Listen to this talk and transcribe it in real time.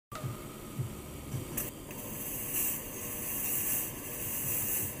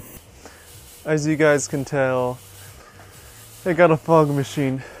As you guys can tell, I got a fog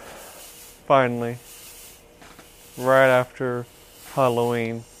machine, finally, right after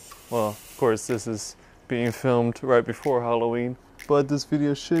Halloween. Well, of course this is being filmed right before Halloween, but this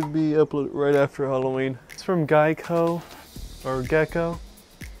video should be uploaded right after Halloween. It's from Geico, or Gecko,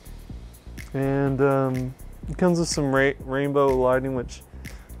 and it comes with some rainbow lighting, which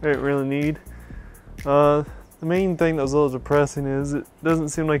I didn't really need. The main thing that was a little depressing is it doesn't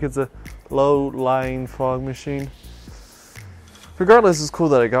seem like it's a low-lying fog machine. Regardless, it's cool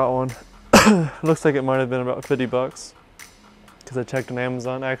that I got one. Looks like it might have been about 50 bucks because I checked on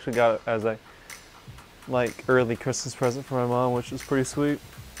Amazon. I actually got it as a early Christmas present for my mom, which is pretty sweet.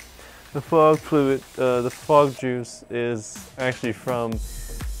 The fog fluid, the fog juice is actually from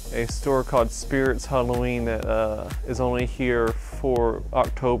a store called Spirits Halloween that is only here for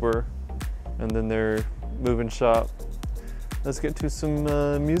October, and then they're moving shop. Let's get to some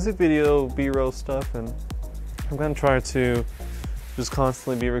music video B-roll stuff, and I'm gonna try to just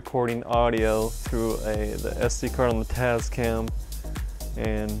constantly be recording audio through the SD card on the Tascam,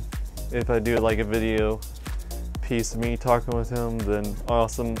 and if I do like a video piece of me talking with him, then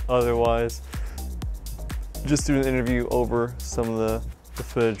awesome. Otherwise, just do an interview over some of the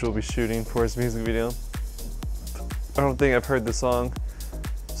footage we'll be shooting for his music video. I don't think I've heard the song,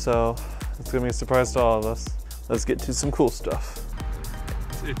 so it's gonna be a surprise to all of us. Let's get to some cool stuff.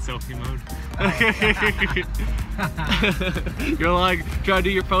 It's selfie mode. You're like trying to do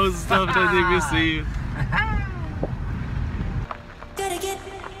your pose and stuff, doesn't even see you. Gotta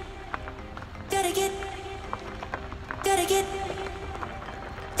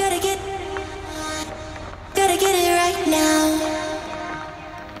get it right now.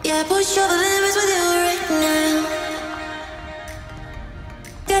 Yeah, push all the limits with you right now.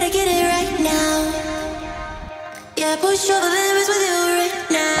 Gotta get it right now. Yeah, push all the limits with you right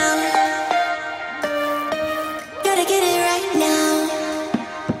now. Gotta get it right now.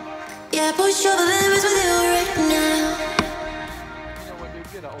 Yeah, push all the limits with you right now.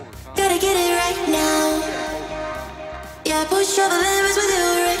 Gotta get it right now. Yeah, push all the limits with you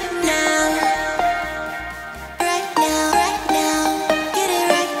right now. Right now, right now. Get it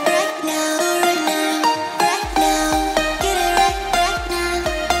right, right now, right now, right now. Get it right, right now,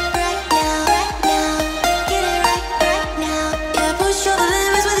 right now, right now. Get it right, right now. Yeah, push all the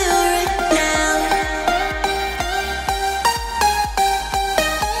limits with you right now.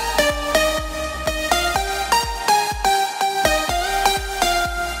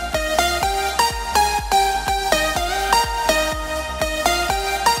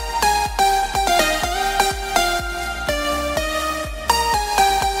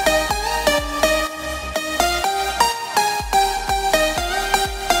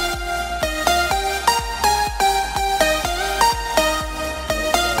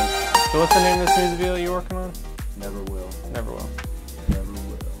 So what's the name of this music video you're working on? Never will. Never will. Never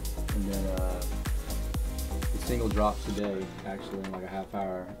will. And then the single drops today, actually in like a half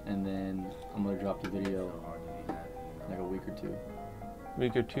hour, and then I'm gonna drop the video like a week or two.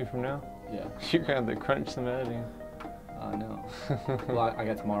 Week or two from now? Yeah. You're gonna have to crunch some editing. I know. Well, I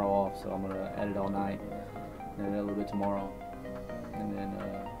got tomorrow off, so I'm gonna edit all night, and edit a little bit tomorrow, and then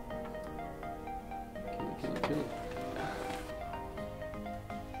kill it.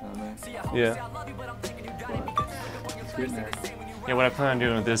 Yeah. It's getting there. Yeah, what I plan on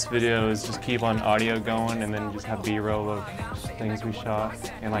doing with this video is just keep on audio going and then just have B-roll of things we shot.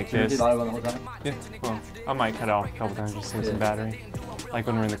 And like You did this. audio the whole time? Yeah, well, I might cut off a couple times just to save some battery. Like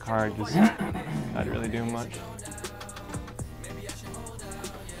when we're in the car, just not really doing much.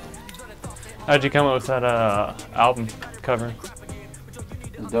 How'd you come up with that album cover?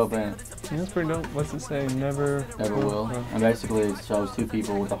 It's dope, man. Yeah, that's pretty dope. What's it say? Never will. And basically it shows two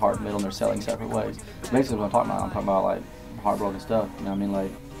people with a heart in the middle and they're selling separate ways. Basically what I'm talking about like heartbroken stuff. You know what I mean? Like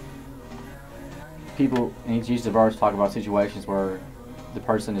people, and each the verse talk about situations where the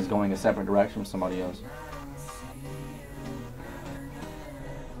person is going a separate direction from somebody else.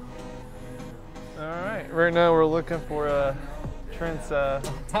 Alright, right now we're looking for Trent's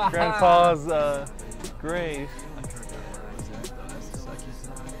grandpa's grave.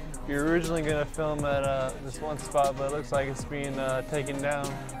 We were originally going to film at this one spot, but it looks like it's being taken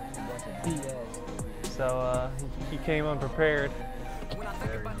down. So he came unprepared.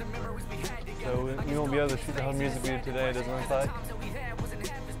 So we won't be able to shoot the whole music video today, it doesn't look like.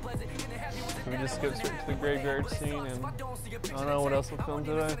 So we just go straight to the graveyard scene, and I don't know what else we'll film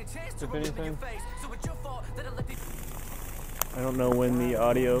today, if anything. I don't know when the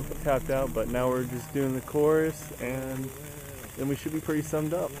audio tapped out, but now we're just doing the chorus, and then we should be pretty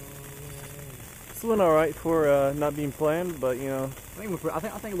summed up. This went alright for not being planned, but you know. I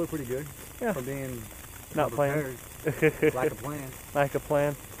think it looked pretty good. Yeah. for being Not prepared. planned. Lack of plan. Lack of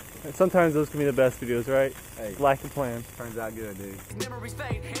plan. Sometimes those can be the best videos, right? Hey. Lack of plan. Turns out good, dude. Memories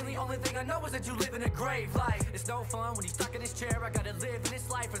fade, and the only thing I know is that you live in a grave. Like, it's no fun when you're stuck in this chair. I gotta live in this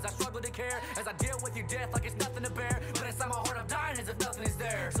life as I struggle to care, as I deal with your death like it's nothing to bear. But inside my heart I'm dying as if nothing is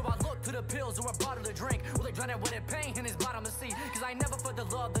there. So I look to the pills or a bottle to drink. Will they drown out with that pain in his bottomless sea? Cause I never felt the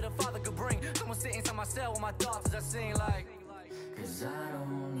love that a father could bring. Someone sit inside my cell with my thoughts as I sing like, cause I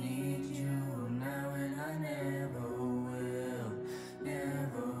don't need you now and I never will,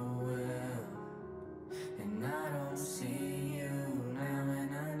 never will. And I don't see you now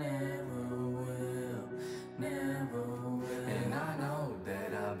and I never will, never will. And I know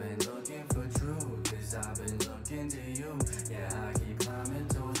that I've been looking for truth, cause I've been looking to you. Yeah, I keep climbing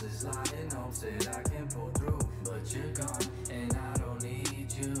towards this light in hopes that I can pull through. But you're gone and I don't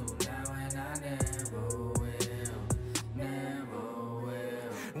need you now and I never will, never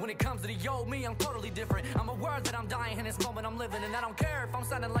will. When it comes to the old me, I'm totally different. I'm aware that I'm dying in this moment I'm living, and I don't care if I'm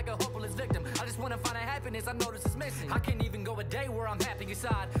sounding like a hopeless victim. I just wanna find a happiness I notice is missing. I can't even go a day where I'm happy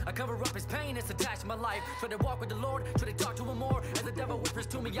inside. I cover up his pain that's attached to my life. Try to walk with the Lord, try to talk to him more. As the devil whispers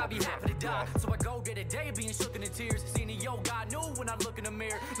to me, I'll be happy to die. So I go day to day being shook in the tears. Seeing the old guy knew when I look in the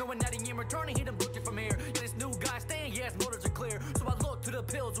mirror, knowing that in returning he done booked it from here. Yeah, this new guy staying, yeah, his motives are clear. So I look to the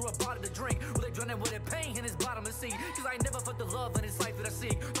pills or a bottle to drink. Will they drown out with that pain in his bottomless sea? Cause I never felt the love in this life that I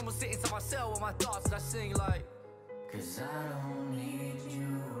seek. Someone sit inside my cell with my thoughts that I sing like, cause I don't need you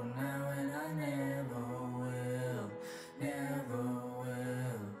now and I never will, never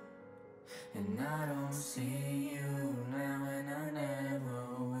will. And I don't see you now and I never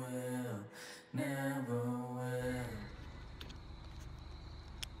will, never will.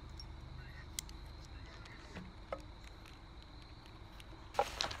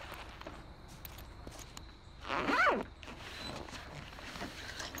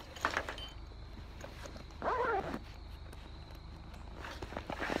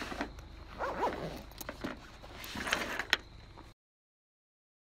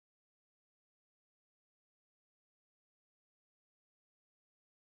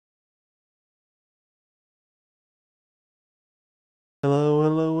 Hello,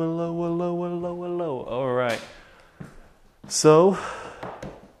 hello, hello, hello, hello, hello. All right. So,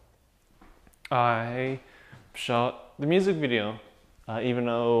 I shot the music video, even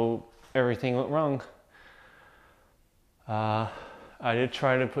though everything went wrong. I did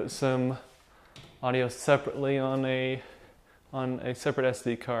try to put some audio separately on a separate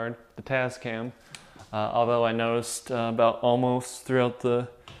SD card, the Tascam. Although I noticed about almost throughout the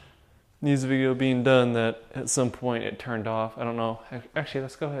music video being done that at some point it turned off. I don't know. Actually,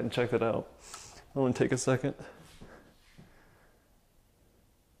 let's go ahead and check that out. I want to take a second.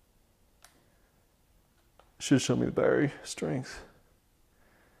 Should show me the battery strength.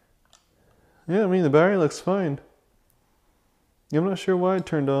 Yeah, I mean the battery looks fine. I'm not sure why it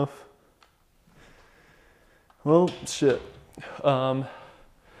turned off. Well, shit.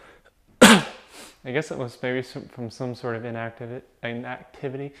 I guess it was maybe from some sort of inactivity.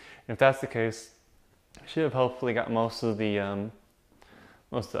 And if that's the case, I should have hopefully got most of the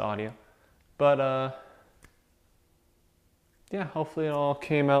audio. But yeah, hopefully it all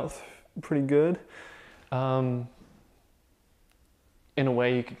came out pretty good. In a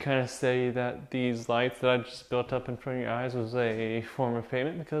way, you could kind of say that these lights that I just built up in front of your eyes was a form of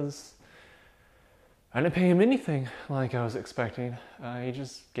payment, because I didn't pay him anything like I was expecting. He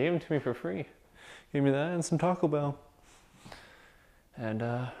just gave them to me for free. Gave me that and some Taco Bell. And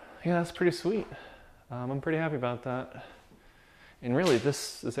yeah, that's pretty sweet. I'm pretty happy about that. And really,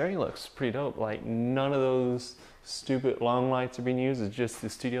 this area looks pretty dope. Like, none of those stupid long lights are being used. It's just the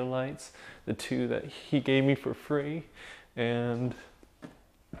studio lights, the two that he gave me for free. And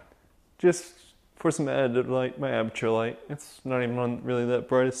just for some added light, my aperture light. It's not even on really the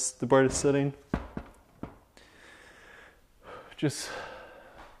brightest setting. Just,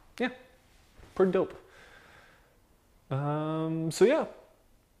 yeah. Pretty dope. So yeah.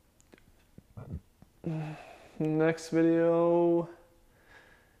 Next video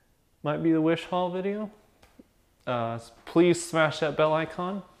might be the wish haul video. Please smash that bell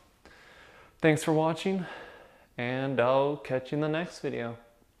icon. Thanks for watching, and I'll catch you in the next video.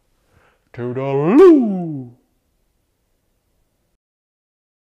 Toodaloo!